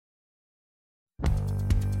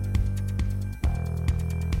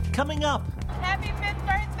coming up. Happy 5th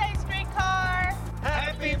birthday, streetcar!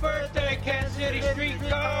 Happy birthday, Kansas City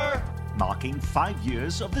streetcar! Marking 5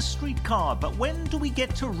 years of the streetcar, but when do we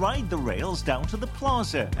get to ride the rails down to the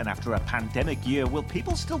plaza? And after a pandemic year, will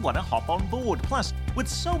people still want to hop on board? Plus, with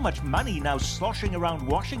so much money now sloshing around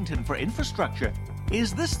Washington for infrastructure,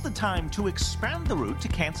 is this the time to expand the route to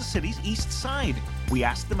Kansas City's east side? We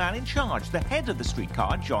asked the man in charge. The head of the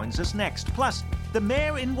streetcar joins us next. Plus, the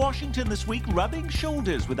mayor in Washington this week rubbing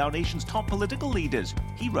shoulders with our nation's top political leaders.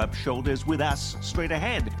 He rubbed shoulders with us straight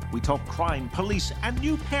ahead. We talk crime, police, and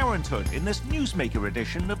new parenthood in this Newsmaker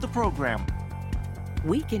edition of the program.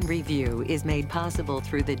 Week in Review is made possible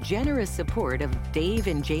through the generous support of Dave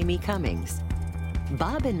and Jamie Cummings,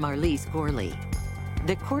 Bob and Marlise Gorley,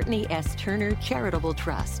 the Courtney S. Turner Charitable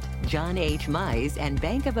Trust, John H. Mize and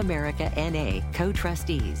Bank of America N.A.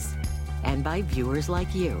 co-trustees, and by viewers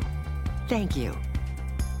like you. Thank you.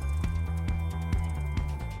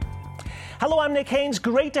 Hello, I'm Nick Haynes.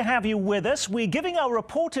 Great to have you with us. We're giving our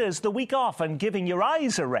reporters the week off and giving your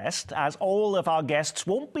eyes a rest, as all of our guests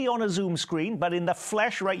won't be on a Zoom screen, but in the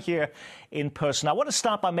flesh right here in person. I want to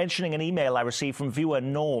start by mentioning an email I received from viewer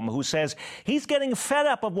Norm, who says he's getting fed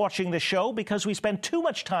up of watching the show because we spend too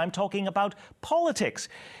much time talking about politics.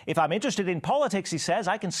 If I'm interested in politics, he says,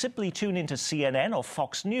 I can simply tune into CNN or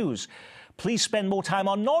Fox News. Please spend more time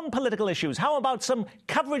on non-political issues. How about some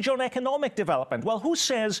coverage on economic development? Well, who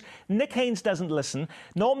says Nick Haynes doesn't listen?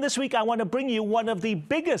 Norm, this week I want to bring you one of the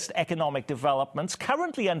biggest economic developments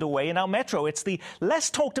currently underway in our metro. It's the less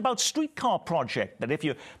talked about streetcar project that, if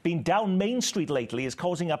you've been down Main Street lately, is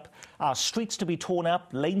causing up streets to be torn up,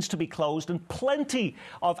 lanes to be closed, and plenty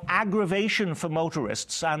of aggravation for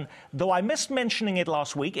motorists. And though I missed mentioning it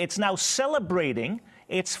last week, it's now celebrating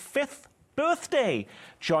its 5th birthday.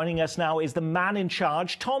 Joining us now is the man in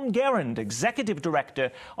charge, Tom Gerrand, Executive Director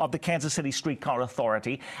of the Kansas City Streetcar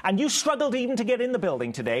Authority. And you struggled even to get in the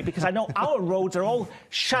building today because I know our roads are all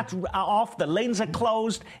shut off, the lanes are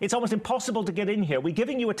closed. It's almost impossible to get in here. We're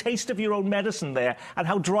giving you a taste of your own medicine there and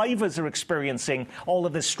how drivers are experiencing all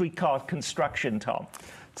of this streetcar construction, Tom.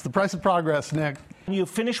 It's the price of progress, Nick. You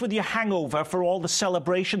finished with your hangover for all the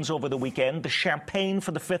celebrations over the weekend, the champagne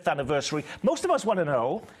for the 5th anniversary. Most of us want to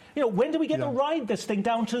know, when do we get to ride this thing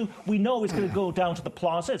down to, we know it's going to go down to the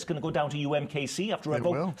plaza, it's going to go down to UMKC after a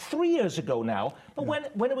vote 3 years ago now. But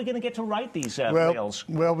when are we going to get to ride these rails?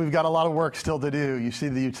 Well, we've got a lot of work still to do. You see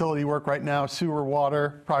the utility work right now, sewer,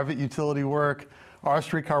 water, private utility work. Our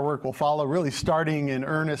streetcar work will follow, really starting in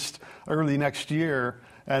earnest early next year.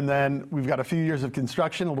 And then we've got a few years of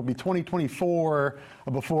construction. It'll be 2024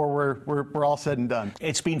 before we're all said and done.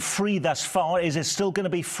 It's been free thus far. Is it still going to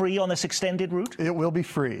be free on this extended route? It will be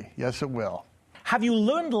free. Yes, it will. Have you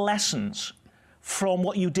learned lessons from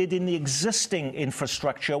what you did in the existing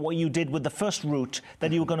infrastructure, what you did with the first route,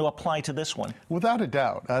 that you were going to apply to this one? Without a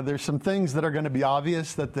doubt. There's some things that are going to be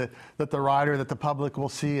obvious that the rider, that the public will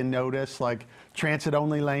see and notice, like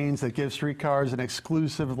transit-only lanes that give streetcars an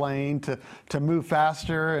exclusive lane to move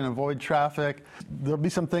faster and avoid traffic. There'll be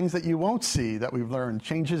some things that you won't see that we've learned.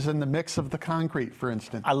 Changes in the mix of the concrete, for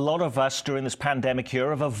instance. A lot of us during this pandemic year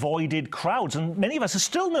have avoided crowds, and many of us are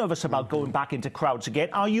still nervous about going back into crowds again.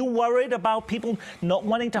 Are you worried about people not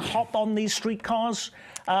wanting to hop on these streetcars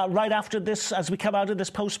right after this, as we come out of this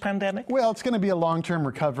post-pandemic? Well, it's going to be a long-term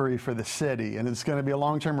recovery for the city, and it's going to be a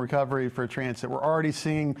long-term recovery for transit. We're already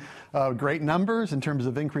seeing great numbers in terms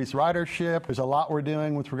of increased ridership. There's a lot we're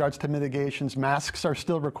doing with regards to mitigations. Masks are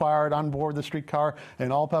still required on board the streetcar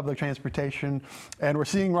and all public transportation, and we're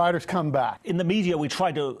seeing riders come back. In the media, we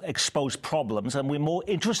try to expose problems, and we're more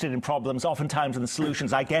interested in problems oftentimes than the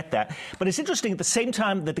solutions. I get that. But it's interesting, at the same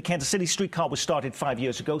time that the Kansas City streetcar was started 5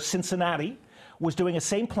 years ago, Cincinnati was doing a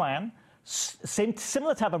same plan,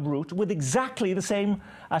 similar type of route, with exactly the same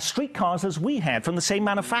streetcars as we had from the same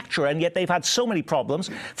manufacturer, and yet they've had so many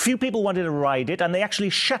problems. Few people wanted to ride it, and they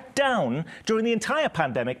actually shut down during the entire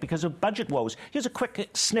pandemic because of budget woes. Here's a quick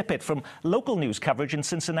snippet from local news coverage in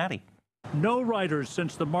Cincinnati. No riders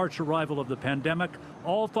since the March arrival of the pandemic.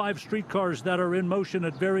 All 5 streetcars that are in motion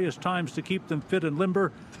at various times to keep them fit and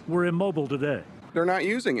limber were immobile today. They're not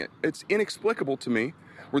using it. It's inexplicable to me.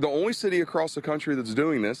 We're the only city across the country that's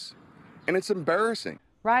doing this, and it's embarrassing.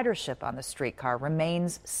 Ridership on the streetcar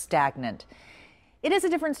remains stagnant. It is a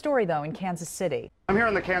different story, though, in Kansas City. I'm here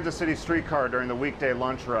on the Kansas City streetcar during the weekday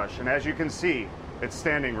lunch rush, and as you can see, it's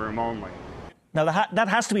standing room only. Now, that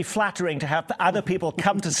has to be flattering to have other people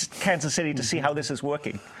come to Kansas City to see how this is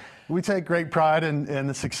working. We take great pride in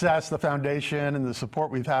the success, the foundation, and the support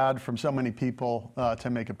we've had from so many people to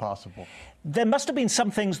make it possible. There must have been some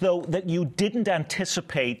things, though, that you didn't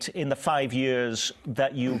anticipate in the 5 years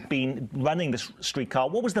that you've been running this streetcar.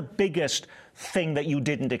 What was the biggest thing that you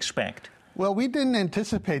didn't expect? Well, we didn't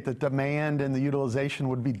anticipate that demand and the utilization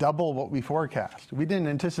would be double what we forecast. We didn't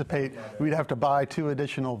anticipate we'd have to buy 2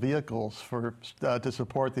 additional vehicles to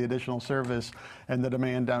support the additional service and the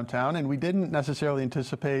demand downtown. And we didn't necessarily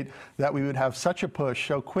anticipate that we would have such a push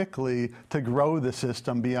so quickly to grow the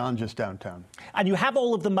system beyond just downtown. And you have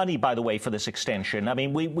all of the money, by the way, for this extension. I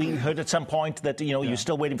mean, we heard at some point that, you're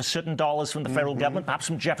still waiting for certain dollars from the federal government, perhaps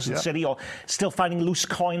from Jefferson City, or still finding loose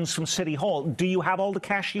coins from City Hall. Do you have all the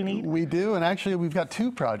cash you need? We do. And actually, we've got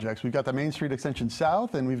 2 projects. We've got the Main Street Extension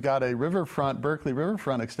South, and we've got a Berkeley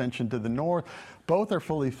Riverfront extension to the north. Both are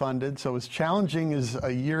fully funded. So as challenging as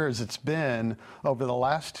a year as it's been, over the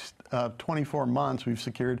last 24 months, we've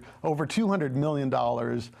secured over $200 million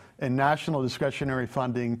in national discretionary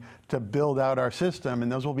funding to build out our system, and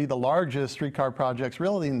those will be the largest streetcar projects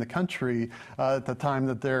really in the country at the time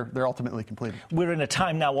that they're ultimately completed. We're in a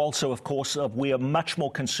time now also, of course, we are much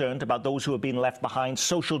more concerned about those who have been left behind.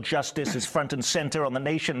 Social justice is front and center on the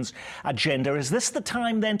nation's agenda. Is this the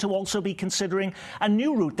time then to also be considering a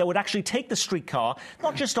new route that would actually take the streetcar,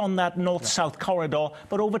 not just on that north-south corridor,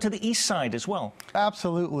 but over to the east side as well?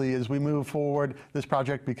 Absolutely. As we move forward, this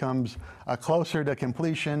project becomes closer to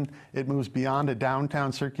completion. It moves beyond a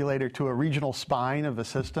downtown circulator to a regional spine of a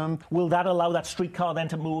system. Will that allow that streetcar then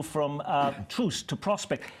to move from Troost to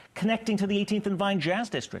Prospect, connecting to the 18th and Vine Jazz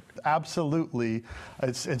District? Absolutely.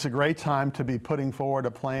 It's a great time to be putting forward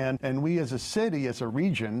a plan, and we as a city, as a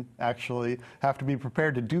region, actually have to be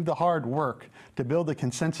prepared to do the hard work, to build a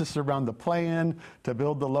consensus around the plan, to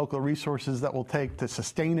build the local resources that will take to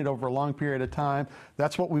sustain it over a long period of time.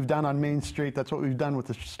 That's what we've done on Main Street. That's what we've done with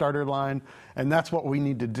the starter line, and that's what we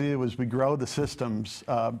need to do as we grow the systems,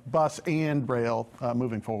 bus and rail,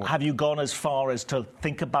 moving forward. Have you gone as far as to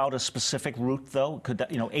think about a specific route, though? Could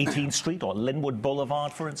that, 18th Street or Linwood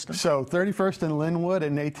Boulevard, for instance? So 31st and Linwood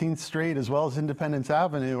and 18th Street, as well as Independence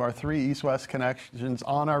Avenue, are 3 east-west connections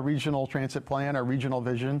on our regional transit plan, our regional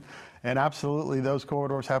vision. And absolutely, those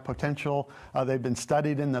corridors have potential. They've been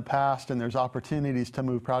studied in the past, and there's opportunities to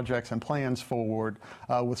move projects and plans forward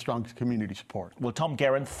with strong community support. Well, Tom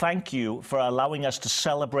Guerin, thank you for allowing us to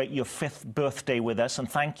celebrate your 5th birthday with us, and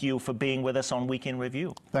thank you for being with us on Week in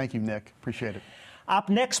Review. Thank you, Nick. Appreciate it. Up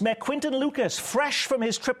next, Mayor Quinton Lucas, fresh from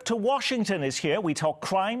his trip to Washington, is here. We talk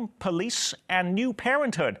crime, police, and new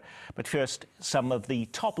parenthood. But first, some of the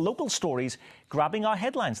top local stories grabbing our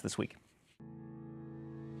headlines this week.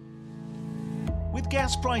 With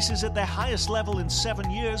gas prices at their highest level in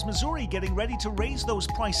 7 years, Missouri getting ready to raise those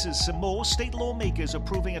prices some more. State lawmakers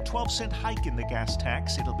approving a 12-cent hike in the gas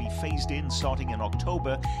tax. It'll be phased in starting in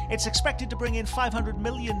October. It's expected to bring in $500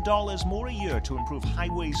 million more a year to improve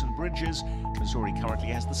highways and bridges. Missouri currently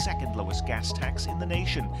has the 2nd lowest gas tax in the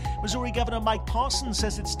nation. Missouri Governor Mike Parson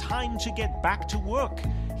says it's time to get back to work.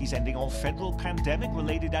 He's ending all federal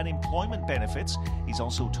pandemic-related unemployment benefits. He's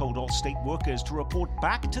also told all state workers to report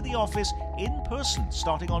back to the office in person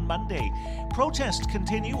starting on Monday. Protests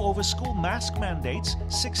continue over school mask mandates.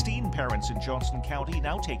 16 parents in Johnson County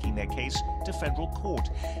now taking their case to federal court,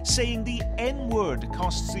 saying the N-word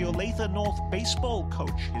costs the Olathe North baseball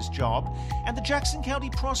coach his job. And the Jackson County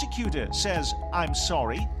prosecutor says, "I'm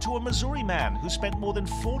sorry," to a Missouri man who spent more than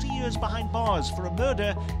 40 years behind bars for a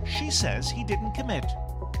murder she says he didn't commit.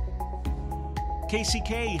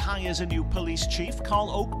 KCK hires a new police chief. Carl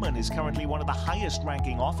Oakman is currently one of the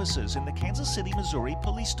highest-ranking officers in the Kansas City, Missouri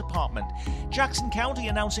Police Department. Jackson County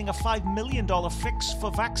announcing a $5 million fix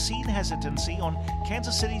for vaccine hesitancy on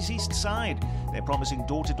Kansas City's east side. They're promising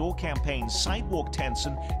door-to-door campaigns, sidewalk tents,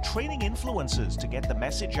 and training influencers to get the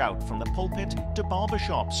message out from the pulpit to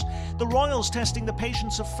barbershops. The Royals testing the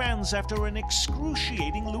patience of fans after an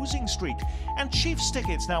excruciating losing streak. And Chiefs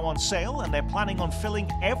tickets now on sale, and they're planning on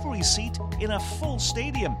filling every seat in a full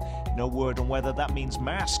stadium. No word on whether that means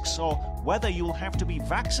masks or whether you'll have to be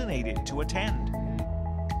vaccinated to attend.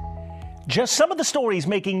 Just some of the stories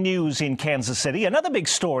making news in Kansas City. Another big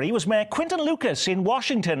story was Mayor Quinton Lucas in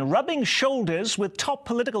Washington rubbing shoulders with top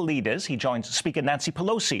political leaders. He joined Speaker Nancy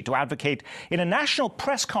Pelosi to advocate in a national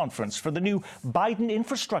press conference for the new Biden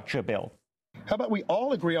infrastructure bill. How about we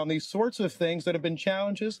all agree on these sorts of things that have been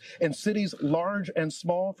challenges in cities large and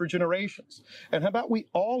small for generations? And how about we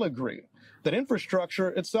all agree that infrastructure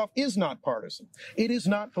itself is not partisan. It is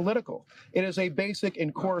not political. It is a basic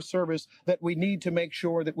and core service that we need to make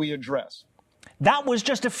sure that we address. That was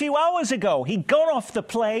just a few hours ago. He got off the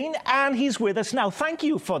plane and he's with us now. Thank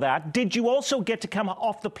you for that. Did you also get to come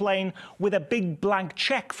off the plane with a big blank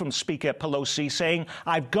check from Speaker Pelosi saying,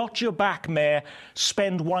 I've got your back, Mayor,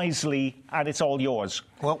 spend wisely and it's all yours?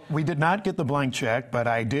 Well, we did not get the blank check, but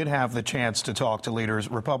I did have the chance to talk to leaders,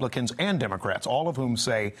 Republicans and Democrats, all of whom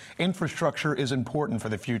say infrastructure is important for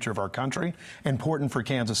the future of our country, important for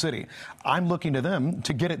Kansas City. I'm looking to them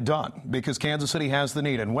to get it done because Kansas City has the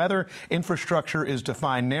need. And whether infrastructure is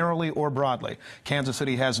defined narrowly or broadly, Kansas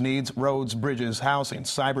City has needs: roads, bridges, housing,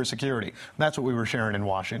 cybersecurity. That's what we were sharing in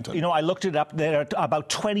Washington. You know, I looked it up. There are about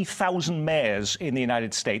 20,000 mayors in the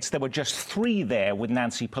United States. There were just 3 there with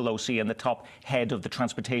Nancy Pelosi and the top head of the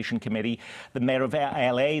Transportation Committee, the mayor of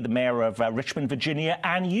L.A., the mayor of Richmond, Virginia,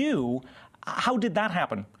 and you. How did that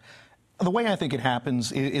happen? The way I think it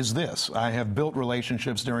happens is this. I have built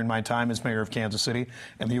relationships during my time as mayor of Kansas City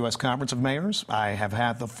and the U.S. Conference of Mayors. I have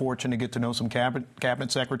had the fortune to get to know some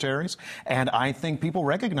cabinet secretaries, and I think people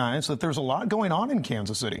recognize that there's a lot going on in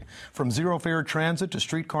Kansas City, from zero-fare transit to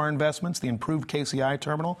streetcar investments, the improved KCI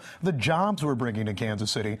terminal, the jobs we're bringing to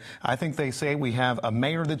Kansas City. I think they say we have a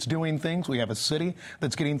mayor that's doing things. We have a city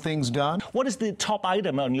that's getting things done. What is the top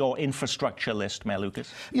item on your infrastructure list, Mayor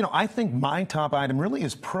Lucas? You know, I think my top item really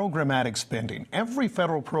is programmatic spending. Every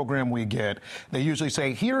federal program we get, they usually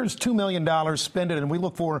say, here's $2 million, spend it, and we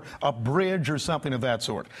look for a bridge or something of that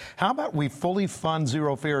sort. How about we fully fund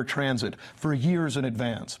zero-fare transit for years in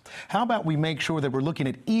advance? How about we make sure that we're looking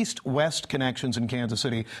at east-west connections in Kansas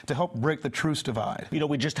City to help break the truce divide? You know,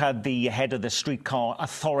 we just had the head of the Streetcar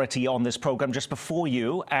Authority on this program just before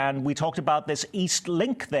you, and we talked about this East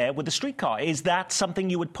Link there with the streetcar. Is that something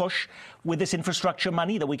you would push with this infrastructure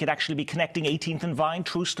money, that we could actually be connecting 18th and Vine,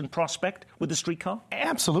 Troost and Prospect with the streetcar?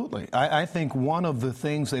 Absolutely. I think one of the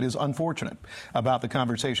things that is unfortunate about the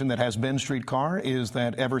conversation that has been streetcar is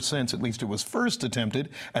that ever since, at least it was first attempted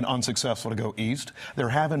and unsuccessful to go east, there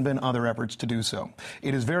haven't been other efforts to do so.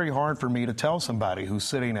 It is very hard for me to tell somebody who's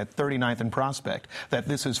sitting at 39th and Prospect that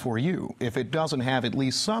this is for you if it doesn't have at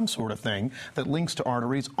least some sort of thing that links to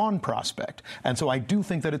arteries on Prospect. And so I do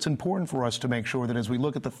think that it's important for us to make sure that as we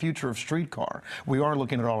look at the future of streetcar, we are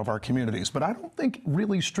looking at all of our communities. But I don't think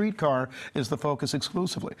really streetcar is the focus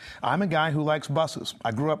exclusively. I'm a guy who likes buses.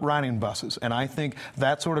 I grew up riding buses, and I think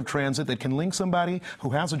that sort of transit that can link somebody who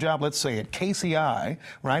has a job, let's say at KCI,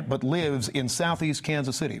 right, but lives in southeast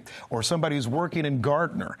Kansas City, or somebody who's working in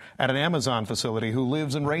Gardner at an Amazon facility who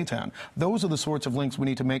lives in Raytown. Those are the sorts of links we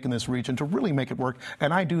need to make in this region to really make it work,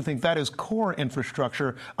 and I do think that is core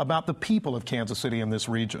infrastructure about the people of Kansas City in this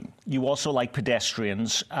region. You also like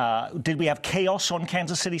pedestrians. Did we have chaos on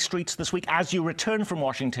Kansas City streets this week as you return from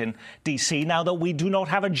Washington, D.C., now that we do not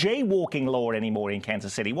have a jaywalking law anymore in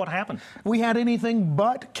Kansas City? What happened? We had anything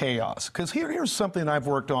but chaos, because here's something I've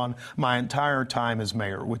worked on my entire time as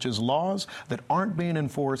mayor, which is laws that aren't being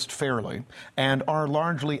enforced fairly and are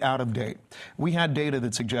largely out of date. We had data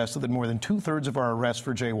that suggested that more than 2/3 of our arrests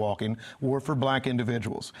for jaywalking were for black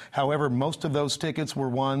individuals. However, most of those tickets were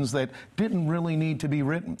ones that didn't really need to be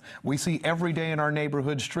written. We see every day in our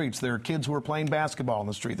neighborhood streets, there are kids who are playing basketball on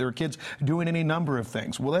the street. There are kids doing any number of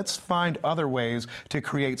things. Well, let's find other ways to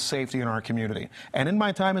create safety in our community. And in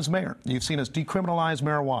my time as mayor, you've seen us decriminalize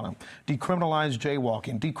marijuana, decriminalize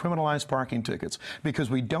jaywalking, decriminalize parking tickets, because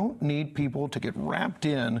we don't need people to get wrapped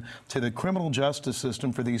in to the criminal justice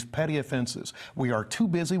system for these petty offenses. We are too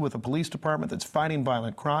busy with a police department that's fighting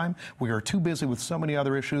violent crime. We are too busy with so many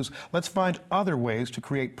other issues. Let's find other ways to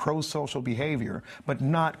create pro-social behavior, but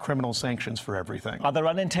not criminal sanctions for everything. Are there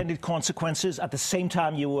unintended consequences? At the same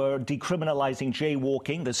time you were decriminalizing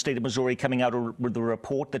jaywalking, the state of Missouri coming out with a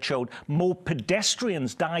report that showed more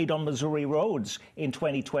pedestrians died on Missouri roads in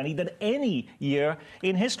 2020 than any year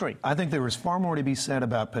in history. I think there is far more to be said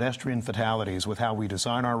about pedestrian fatalities with how we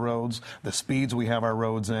design our roads, the speeds we have our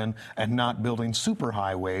roads in, and not building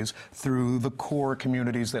superhighways through the core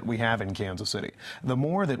communities that we have in Kansas City. The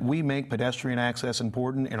more that we make pedestrian access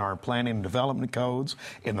important in our planning and development codes,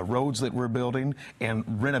 in the roads that we're building, and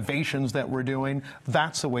renovations that we're doing,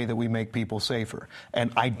 that's the way that we make people safer.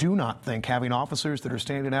 And I do not think having officers that are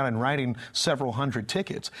standing out and writing several hundred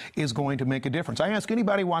tickets is going to make a difference. I ask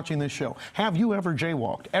anybody watching this show, have you ever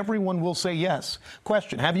jaywalked? Everyone will say yes.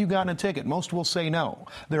 Question, have you gotten a ticket? Most will say no.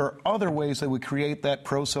 There are other ways that we create that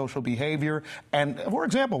pro-social behavior. And for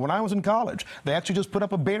example, when I was in college, they actually just put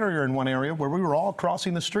up a barrier in one area where we were all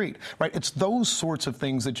crossing the street, right? It's those sorts of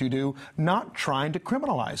things that you do, not trying to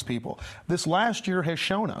criminalize people. This last year has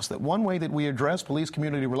shown us that one way that we address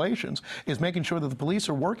police-community relations is making sure that the police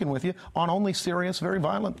are working with you on only serious, very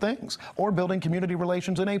violent things, or building community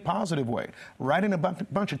relations in a positive way. Writing a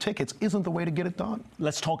bunch of tickets isn't the way to get it done.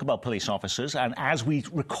 Let's talk about police officers. And as we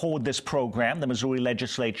record this program, the Missouri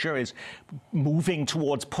legislature is moving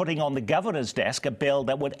towards putting on the governor's desk a bill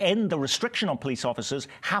that would end the restriction on police officers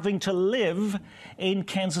having to live in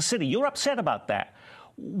Kansas City. You're upset about that.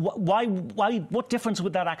 Why? What difference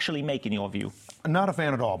would that actually make in your view? Not a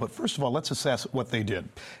fan at all. But first of all, let's assess what they did.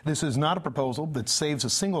 This is not a proposal that saves a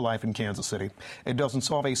single life in Kansas City. It doesn't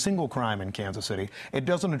solve a single crime in Kansas City. It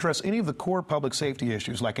doesn't address any of the core public safety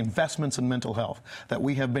issues like investments in mental health that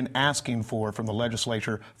we have been asking for from the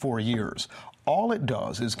legislature for years. All it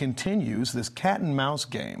does is continues this cat and mouse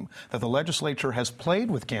game that the legislature has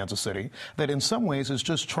played with Kansas City that in some ways is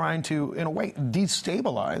just trying to, in a way,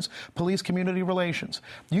 destabilize police-community relations.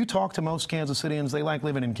 You talk to most Kansas Cityans, they like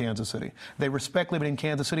living in Kansas City. They respect living in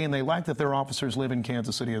Kansas City, and they like that their officers live in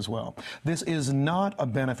Kansas City as well. This is not a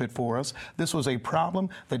benefit for us. This was a problem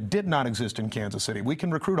that did not exist in Kansas City. We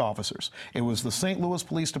can recruit officers. It was the St. Louis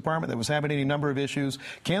Police Department that was having any number of issues.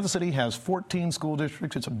 Kansas City has 14 school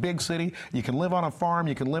districts. It's a big city. You can live on a farm,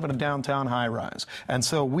 you can live in a downtown high-rise. And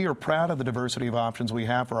so we are proud of the diversity of options we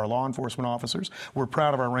have for our law enforcement officers. We're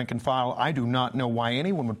proud of our rank and file. I do not know why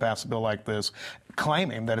anyone would pass a bill like this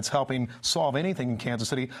claiming that it's helping solve anything in Kansas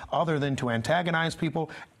City other than to antagonize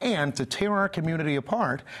people and to tear our community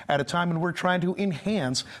apart at a time when we're trying to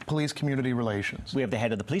enhance police-community relations. We have the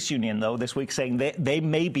head of the police union, though, this week saying they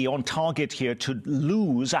may be on target here to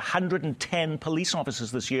lose 110 police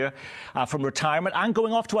officers this year from retirement and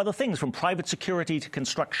going off to other things, from private security to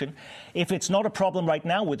construction. If it's not a problem right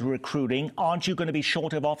now with recruiting, aren't you going to be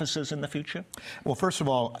short of officers in the future? Well, first of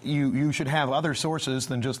all, you should have other sources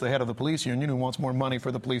than just the head of the police union who wants more money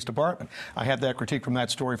for the police department. I had that critique from that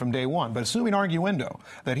story from day one. But assuming arguendo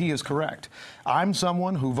that he is correct, I'm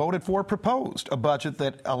someone who proposed a budget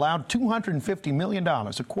that allowed $250 million,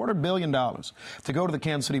 $250 million, to go to the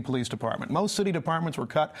Kansas City Police Department. Most city departments were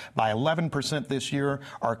cut by 11% this year.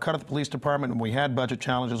 Our cut of the police department when we had budget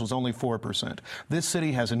challenges was only 4%. This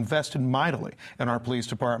city has invested mightily in our police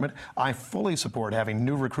department. I fully support having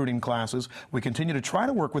new recruiting classes. We continue to try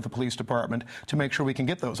to work with the police department to make sure we can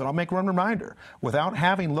get those. And I'll make one reminder. Without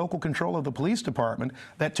having local control of the police department,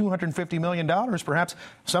 that $250 million, perhaps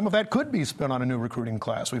some of that could be spent on a new recruiting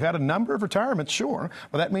class. We've had a number of retirements, sure,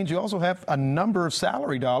 but that means you also have a number of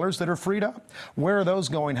salary dollars that are freed up. Where are those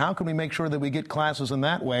going? How can we make sure that we get classes in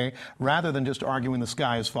that way rather than just arguing the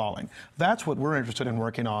sky is falling? That's what we're interested in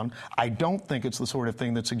working on. I don't think it's the sort of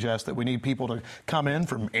thing that suggests that we need people to come in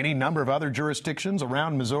from any number of other jurisdictions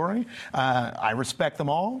around Missouri. I respect them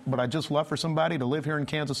all, but I'd just love for somebody to live here in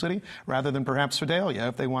Kansas City rather than perhaps Sedalia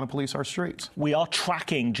if they want to police our streets. We are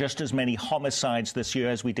tracking just as many homicides this year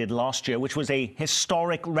as we did last year, which was a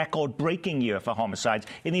historic record-breaking year for homicides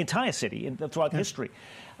in the entire city throughout history.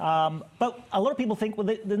 But a lot of people think, well,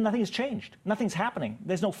 nothing has changed. Nothing's happening.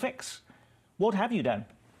 There's no fix. What have you done?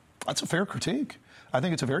 That's a fair critique. I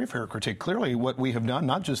think it's a very fair critique. Clearly, what we have done,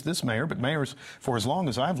 not just this mayor, but mayors for as long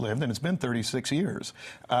as I've lived, and it's been 36 years,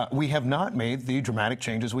 we have not made the dramatic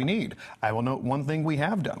changes we need. I will note one thing we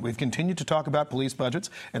have done. We've continued to talk about police budgets,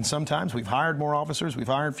 and sometimes we've hired more officers, we've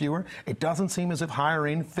hired fewer. It doesn't seem as if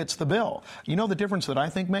hiring fits the bill. You know the difference that I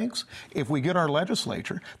think makes? If we get our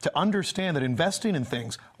legislature to understand that investing in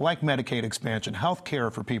things like Medicaid expansion, health care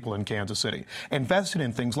for people in Kansas City, investing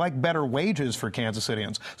in things like better wages for Kansas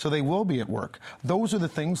Cityans so they will be at work, those are the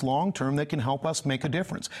things long-term that can help us make a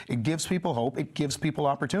difference. It gives people hope. It gives people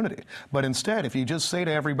opportunity. But instead, if you just say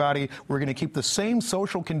to everybody, we're going to keep the same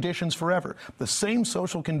social conditions forever, the same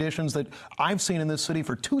social conditions that I've seen in this city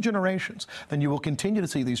for 2 generations, then you will continue to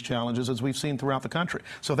see these challenges as we've seen throughout the country.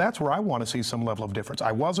 So that's where I want to see some level of difference.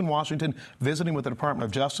 I was in Washington visiting with the Department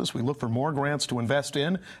of Justice. We look for more grants to invest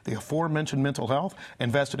in the aforementioned mental health,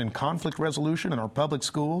 invested in conflict resolution in our public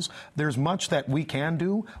schools. There's much that we can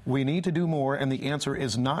do. We need to do more, and the answer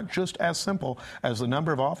is not just as simple as the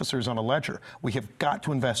number of officers on a ledger. We have got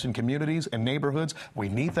to invest in communities and neighborhoods. We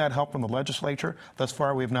need that help from the legislature. Thus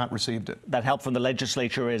far, we have not received it. That help from the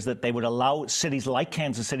legislature is that they would allow cities like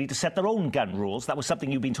Kansas City to set their own gun rules. That was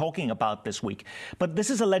something you've been talking about this week. But this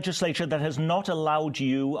is a legislature that has not allowed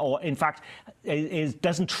you, or in fact,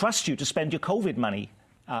 doesn't trust you to spend your COVID money.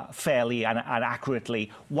 fairly and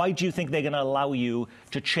accurately. Why do you think they're going to allow you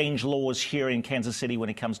to change laws here in Kansas City when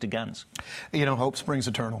it comes to guns? You know, hope springs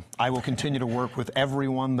eternal. I will continue to work with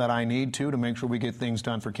everyone that I need to make sure we get things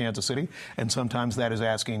done for Kansas City. And sometimes that is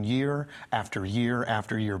asking year after year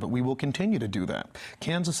after year. But we will continue to do that.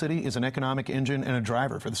 Kansas City is an economic engine and a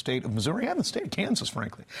driver for the state of Missouri and the state of Kansas,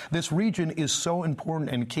 frankly. This region is so important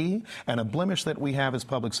and key, and a blemish that we have is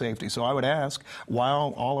public safety. So I would ask,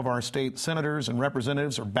 while all of our state senators and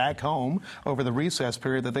representatives are back home over the recess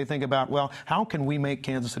period, that they think about, well, how can we make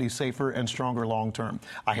Kansas City safer and stronger long term?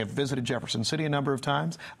 I have visited Jefferson City a number of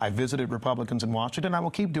times. I visited Republicans in Washington. I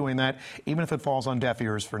will keep doing that, even if it falls on deaf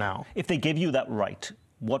ears for now. If they give you that right,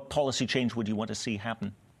 what policy change would you want to see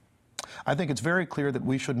happen? I think it's very clear that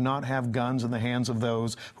we should not have guns in the hands of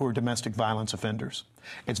those who are domestic violence offenders.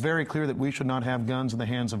 It's very clear that we should not have guns in the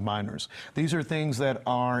hands of minors. These are things that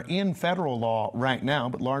are in federal law right now,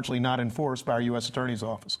 but largely not enforced by our U.S. Attorney's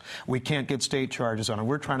Office. We can't get state charges on it.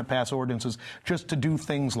 We're trying to pass ordinances just to do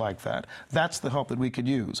things like that. That's the help that we could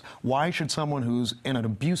use. Why should someone who's in an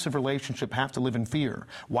abusive relationship have to live in fear?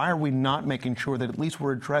 Why are we not making sure that at least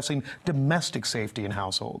we're addressing domestic safety in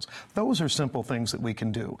households? Those are simple things that we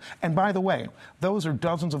can do. And by the way, those are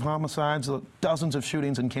dozens of homicides, dozens of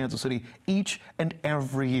shootings in Kansas City each and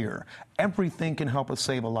every year. Everything can help us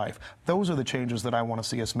save a life. Those are the changes that I want to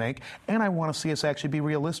see us make, and I want to see us actually be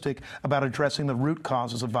realistic about addressing the root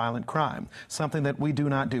causes of violent crime, something that we do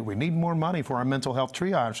not do. We need more money for our mental health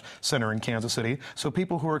triage center in Kansas City so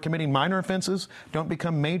people who are committing minor offenses don't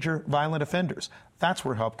become major violent offenders. That's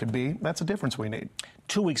where help could be. That's a difference we need.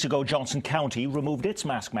 2 weeks ago, Johnson County removed its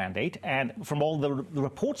mask mandate, and from all the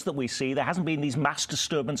reports that we see, there hasn't been these mass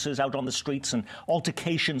disturbances out on the streets and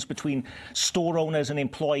altercations between store owners and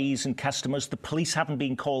employees and customers. The police haven't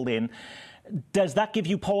been called in. Does that give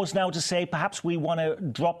you pause now to say perhaps we want to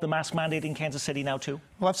drop the mask mandate in Kansas City now too?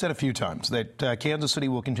 Well, I've said a few times that Kansas City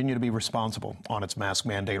will continue to be responsible on its mask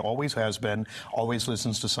mandate, always has been, always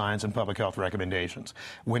listens to science and public health recommendations.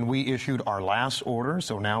 When we issued our last order,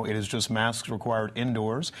 so now it is just masks required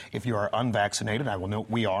indoors if you are unvaccinated. I will note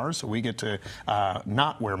we are, so we get to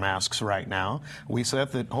not wear masks right now. We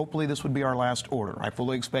said that hopefully this would be our last order. I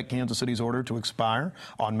fully expect Kansas City's order to expire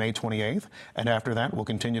on May 28th, and after that we'll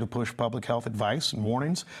continue to push public health advice and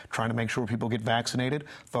warnings, trying to make sure people get vaccinated,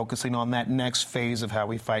 focusing on that next phase of how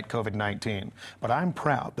we fight COVID-19. But I'm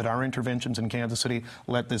proud that our interventions in Kansas City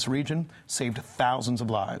let this region saved thousands of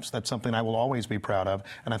lives. That's something I will always be proud of,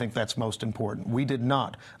 and I think that's most important. We did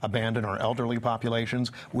not abandon our elderly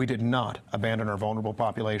populations. We did not abandon our vulnerable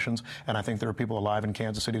populations, and I think there are people alive in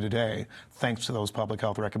Kansas City today thanks to those public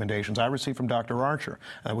health recommendations I received from Dr. Archer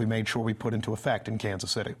that we made sure we put into effect in Kansas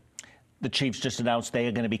City. The Chiefs just announced they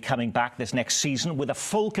are going to be coming back this next season with a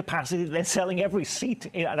full capacity. They're selling every seat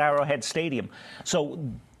at Arrowhead Stadium.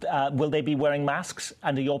 So will they be wearing masks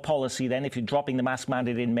under your policy then? If you're dropping the mask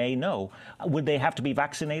mandate in May, no. Would they have to be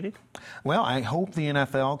vaccinated? Well, I hope the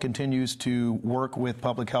NFL continues to work with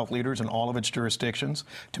public health leaders in all of its jurisdictions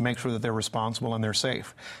to make sure that they're responsible and they're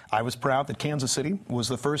safe. I was proud that Kansas City was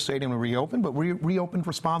the first stadium to reopen, but we reopened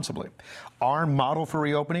responsibly. Our model for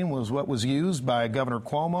reopening was what was used by Governor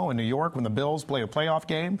Cuomo in New York when the Bills played a playoff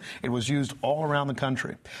game. It was used all around the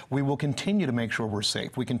country. We will continue to make sure we're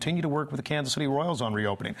safe. We continue to work with the Kansas City Royals on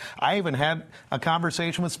reopening. I even had a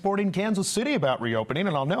conversation with Sporting Kansas City about reopening,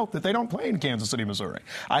 and I'll note that they don't play in Kansas City, Missouri.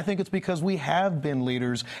 I think it's because we have been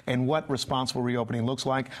leaders in what responsible reopening looks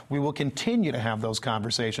like. We will continue to have those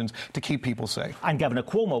conversations to keep people safe. And Governor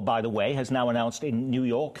Cuomo, by the way, has now announced in New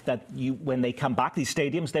York that when they come back, these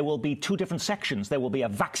stadiums, there will be two different sections. There will be a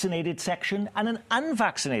vaccinated section and an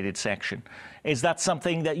unvaccinated section. Is that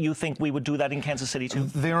something that you think we would do that in Kansas City too?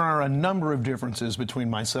 There are a number of differences between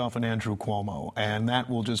myself and Andrew Cuomo, and that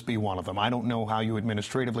will just be one of them. I don't know how you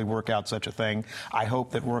administratively work out such a thing. I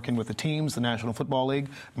hope that working with the teams, the National Football League,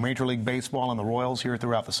 Major League Baseball, and the Royals here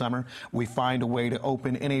throughout the summer, we find a way to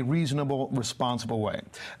open in a reasonable, responsible way.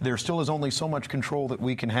 There still is only so much control that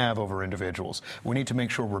we can have over individuals. We need to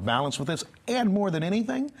make sure we're balanced with this, and more than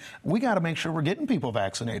anything, we got to make sure we're getting people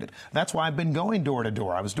vaccinated. That's why I've been going door to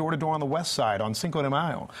door. I was door to door on the west side on Cinco de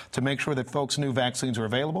Mayo to make sure that folks knew vaccines are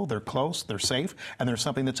available, they're close, they're safe, and there's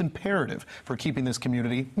something that's imperative for keeping this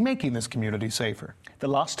community, making this community safer. The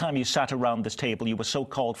last time you sat around this table, you were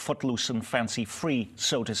so-called footloose and fancy-free,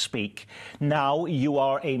 so to speak. Now you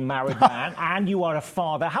are a married man and you are a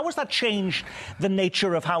father. How has that changed the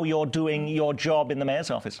nature of how you're doing your job in the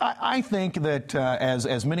mayor's office? I think that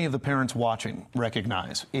as many of the parents watching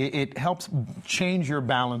recognize, it helps change your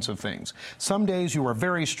balance of things. Some days you are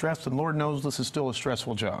very stressed, and Lord knows knows this is still a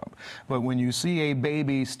stressful job. But when you see a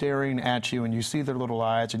baby staring at you and you see their little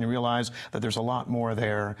eyes and you realize that there's a lot more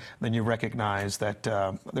there, then you recognize that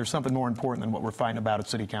there's something more important than what we're fighting about at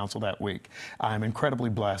City Council that week. I'm incredibly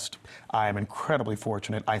blessed. I am incredibly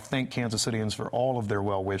fortunate. I thank Kansas Cityans for all of their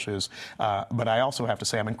well wishes. But I also have to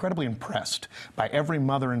say I'm incredibly impressed by every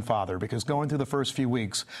mother and father, because going through the first few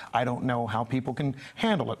weeks, I don't know how people can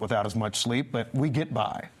handle it without as much sleep, but we get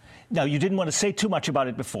by. Now, you didn't want to say too much about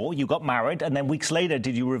it before. You got married, and then weeks later,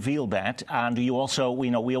 did you reveal that? And you also,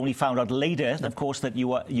 we only found out later, of course, that you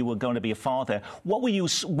were going to be a father. What were you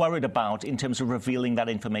worried about in terms of revealing that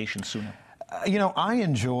information sooner? I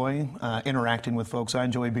enjoy interacting with folks. I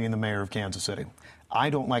enjoy being the mayor of Kansas City. I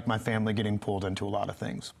don't like my family getting pulled into a lot of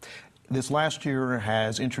things. This last year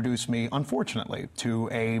has introduced me, unfortunately, to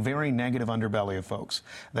a very negative underbelly of folks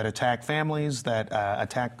that attack families, that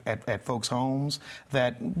attack at folks' homes,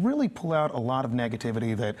 that really pull out a lot of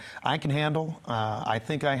negativity that I can handle. I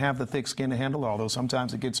think I have the thick skin to handle, although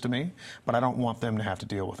sometimes it gets to me, but I don't want them to have to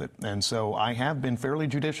deal with it. And so I have been fairly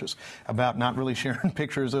judicious about not really sharing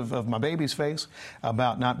pictures of my baby's face,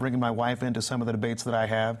 about not bringing my wife into some of the debates that I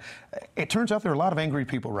have. It turns out there are a lot of angry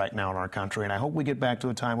people right now in our country, and I hope we get back to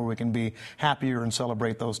a time where we can be happier and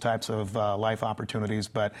celebrate those types of life opportunities.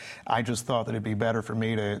 But I just thought that it'd be better for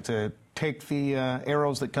me to take the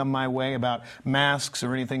arrows that come my way about masks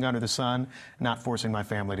or anything under the sun, not forcing my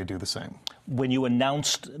family to do the same. When you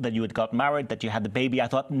announced that you had got married, that you had the baby, I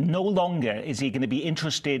thought no longer is he going to be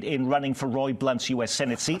interested in running for Roy Blunt's U.S.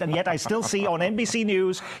 Senate seat. And yet I still see on NBC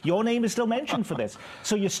News your name is still mentioned for this.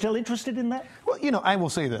 So you're still interested in that? Well, I will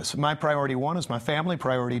say this. My priority 1 is my family.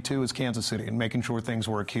 Priority 2 is Kansas City and making sure things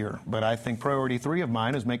work here. But I think priority 3 of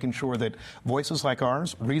mine is making sure that voices like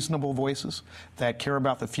ours, reasonable voices that care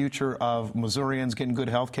about the future of Missourians getting good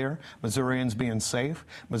health care, Missourians being safe,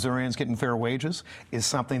 Missourians getting fair wages, is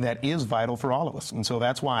something that is vital for all of us. And so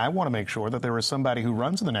that's why I want to make sure that there is somebody who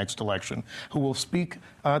runs in the next election who will speak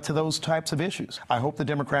to those types of issues. I hope the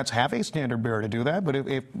Democrats have a standard bearer to do that, but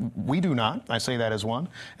if we do not, I say that as one,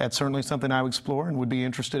 that's certainly something I would explore and would be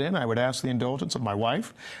interested in. I would ask the indulgence of my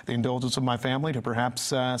wife, the indulgence of my family to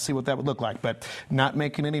perhaps see what that would look like. But not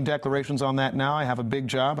making any declarations on that now. I have a big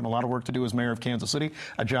job and a lot of work to do as mayor of Kansas City,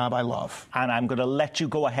 a job I love. And I'm going to let you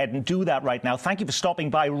go ahead and do that right now. Thank you for stopping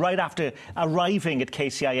by right after arriving at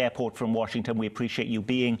KCI Airport from Washington. We appreciate you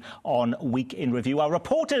being on Week in Review. Our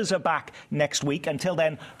reporters are back next week. Until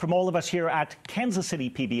then, from all of us here at Kansas City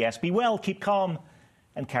PBS, be well, keep calm,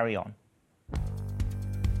 and carry on.